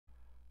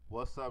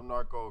What's up,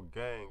 Narco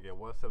Gang, and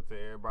what's up to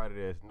everybody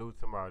that's new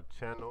to my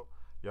channel?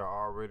 Y'all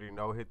already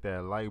know, hit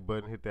that like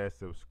button, hit that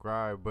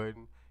subscribe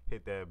button,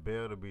 hit that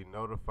bell to be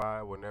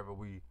notified whenever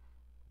we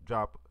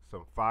drop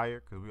some fire,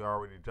 because we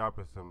already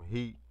dropping some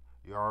heat.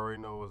 You already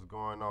know what's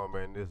going on,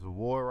 man. This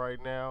war right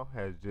now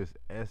has just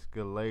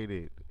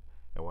escalated.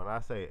 And when I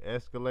say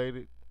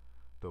escalated,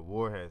 the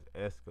war has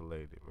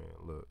escalated, man.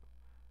 Look,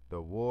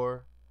 the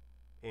war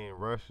in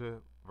Russia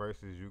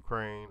versus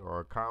Ukraine, or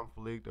a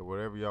conflict, or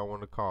whatever y'all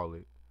want to call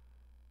it,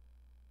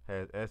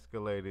 has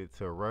escalated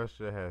to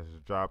Russia has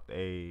dropped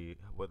a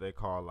what they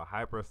call a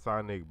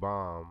hypersonic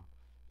bomb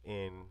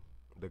in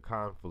the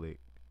conflict.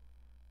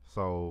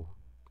 So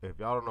if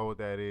y'all don't know what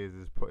that is,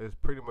 it's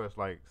pretty much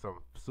like some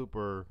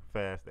super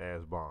fast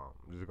ass bomb.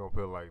 I'm just gonna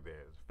put it like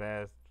that. It's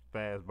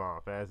fast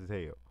bomb, fast as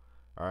hell.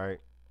 All right.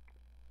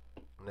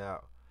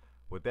 Now,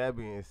 with that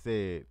being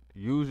said,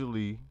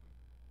 usually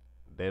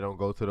they don't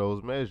go to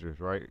those measures,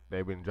 right?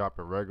 They've been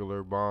dropping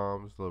regular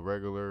bombs, the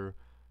regular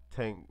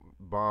tank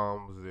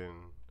bombs, and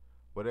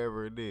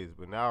whatever it is.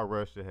 But now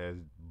Russia has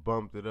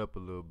bumped it up a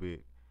little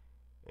bit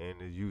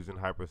and is using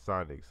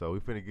hypersonic. So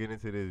we finna get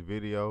into this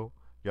video.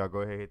 Y'all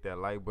go ahead, hit that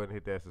like button,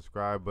 hit that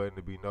subscribe button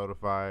to be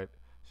notified.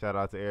 Shout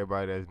out to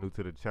everybody that's new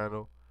to the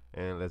channel,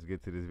 and let's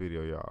get to this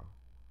video, y'all.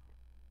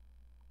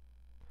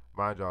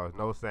 Mind y'all, it's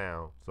no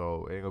sound,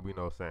 so it ain't gonna be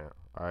no sound.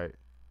 All right.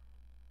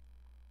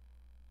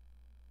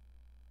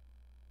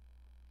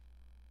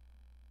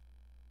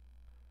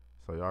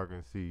 So y'all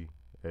can see,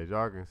 as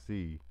y'all can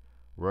see,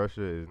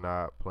 Russia is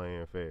not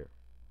playing fair.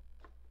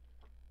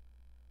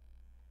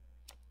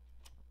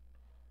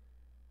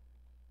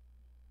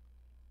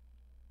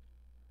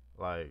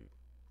 Like,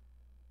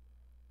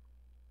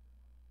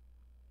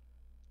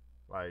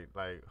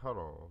 hold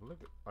on.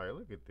 Look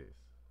at this.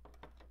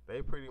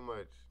 They pretty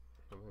much,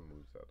 let me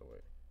move this out the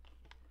way.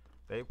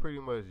 They pretty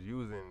much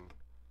using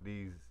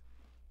these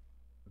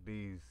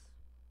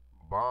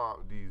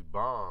bombs,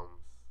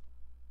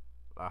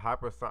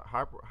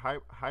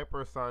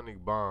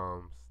 hypersonic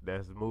bombs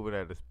that's moving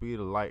at the speed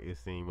of light. It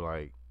seems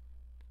like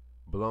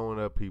blowing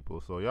up people.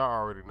 So y'all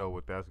already know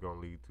what that's gonna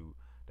lead to.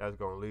 That's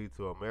gonna lead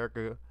to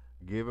America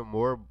giving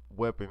more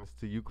weapons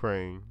to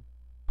Ukraine,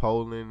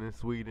 Poland and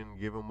Sweden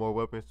giving more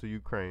weapons to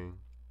Ukraine,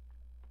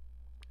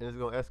 and it's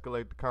gonna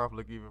escalate the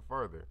conflict even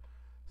further.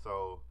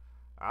 So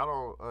I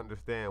don't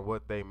understand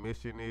what their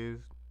mission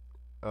is.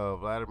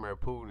 Vladimir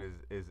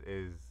Putin is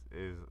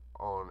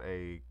on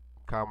a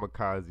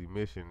kamikaze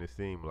mission. It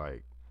seems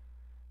like.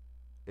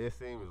 I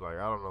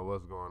don't know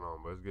what's going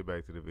on, but let's get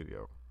back to the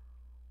video.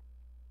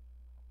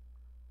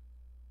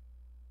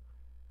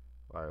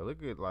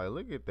 Look at that.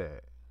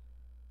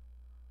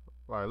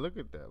 Look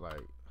at that.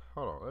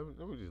 Hold on.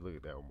 Let me just look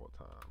at that one more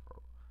time,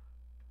 bro.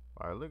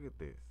 Look at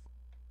this.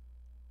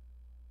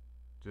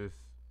 Just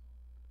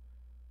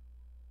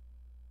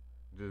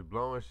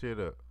blowing shit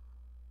up.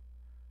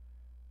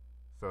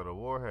 So the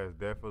war has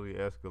definitely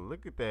escalated.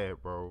 Look at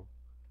that, bro.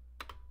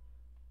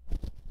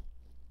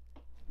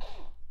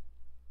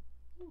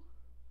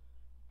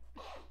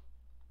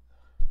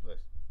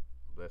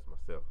 Bless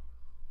myself.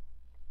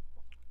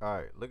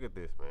 Alright, look at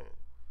this, man.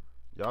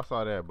 Y'all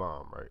saw that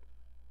bomb, right?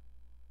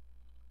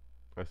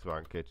 Let's see if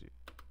I can catch it.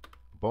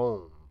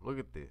 Boom. Look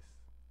at this.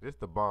 This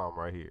the bomb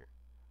right here.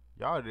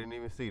 Y'all didn't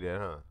even see that,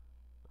 huh?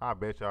 I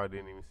bet y'all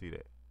didn't even see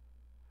that.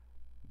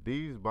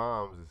 These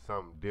bombs is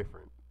something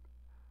different.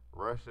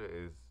 Russia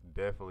is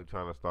definitely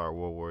trying to start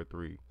World War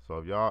III. So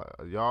if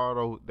y'all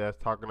know that's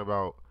talking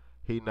about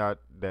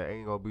that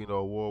ain't gonna be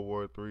no World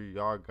War III,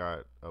 y'all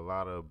got a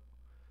lot of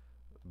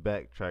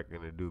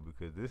backtracking to do,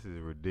 because this is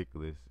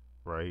ridiculous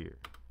right here.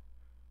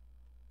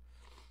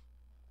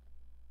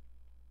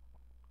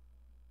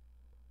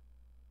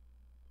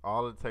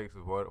 All it takes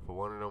is for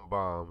one of them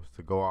bombs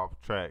to go off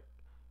track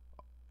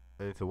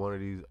into one of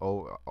these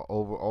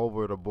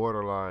over the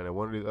borderline in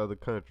one of these other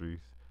countries,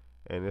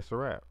 and it's a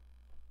wrap.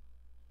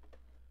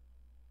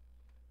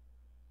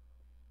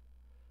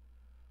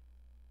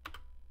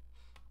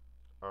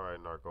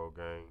 Alright, Narco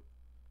Gang.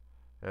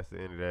 That's the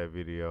end of that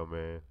video,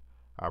 man.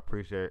 I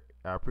appreciate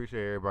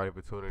everybody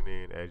for tuning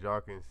in. As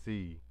y'all can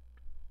see,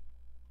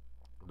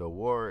 the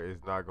war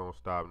is not gonna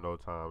stop no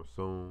time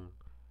soon.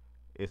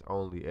 It's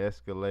only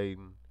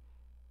escalating,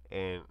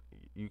 and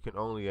you can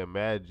only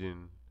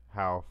imagine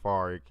how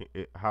far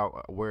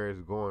where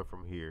it's going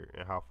from here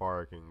and how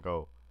far it can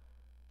go.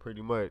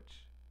 Pretty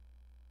much,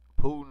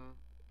 Putin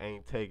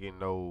ain't taking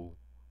no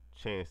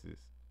chances,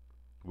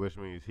 which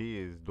means he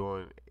is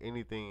doing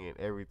anything and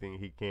everything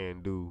he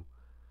can do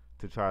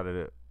to try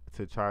to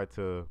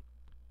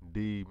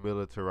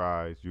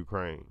demilitarize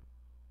Ukraine.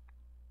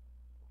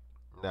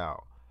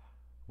 Now,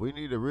 we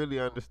need to really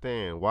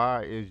understand,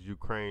 why is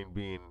Ukraine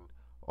being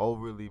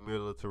overly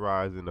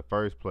militarized in the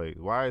first place?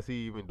 Why is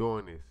he even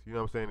doing this? You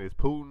know what I'm saying? Is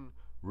Putin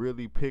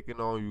really picking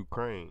on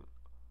Ukraine,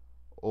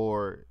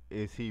 or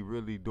is he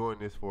really doing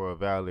this for a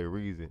valid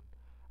reason?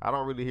 I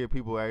don't really hear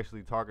people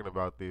actually talking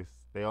about this.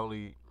 They only,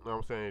 you know what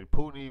I'm saying?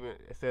 Putin even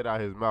said out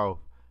his mouth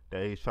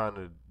that he's trying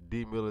to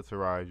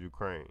demilitarize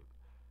Ukraine.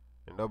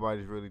 And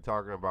nobody's really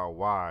talking about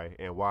why,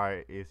 and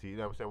why is he, you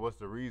know what I'm saying, what's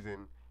the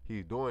reason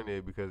he's doing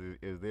it? Because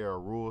is there a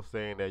rule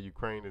saying that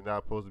Ukraine is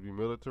not supposed to be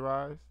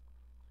militarized?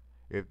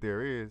 If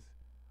there is,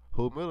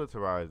 who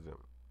militarized them?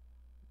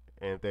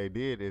 And if they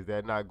did, is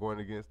that not going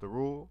against the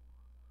rule?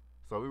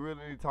 So we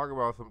really need to talk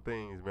about some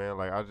things, man.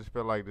 Like, I just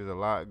feel like there's a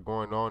lot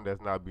going on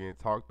that's not being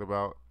talked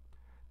about.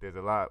 There's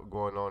a lot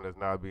going on that's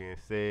not being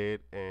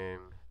said, and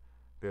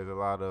there's a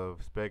lot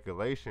of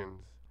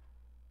speculations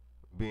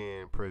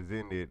being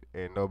presented,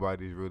 and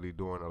nobody's really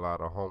doing a lot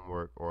of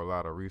homework or a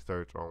lot of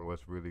research on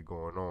what's really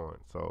going on.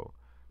 So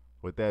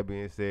with that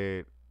being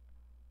said,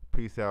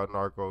 peace out,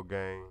 narco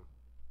gang.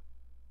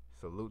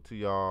 Salute to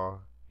y'all.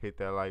 Hit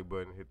that like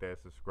button, hit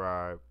that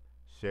subscribe,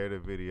 share the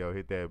video,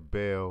 hit that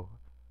bell,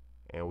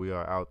 and we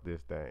are out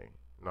this thing.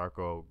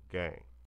 Narco gang.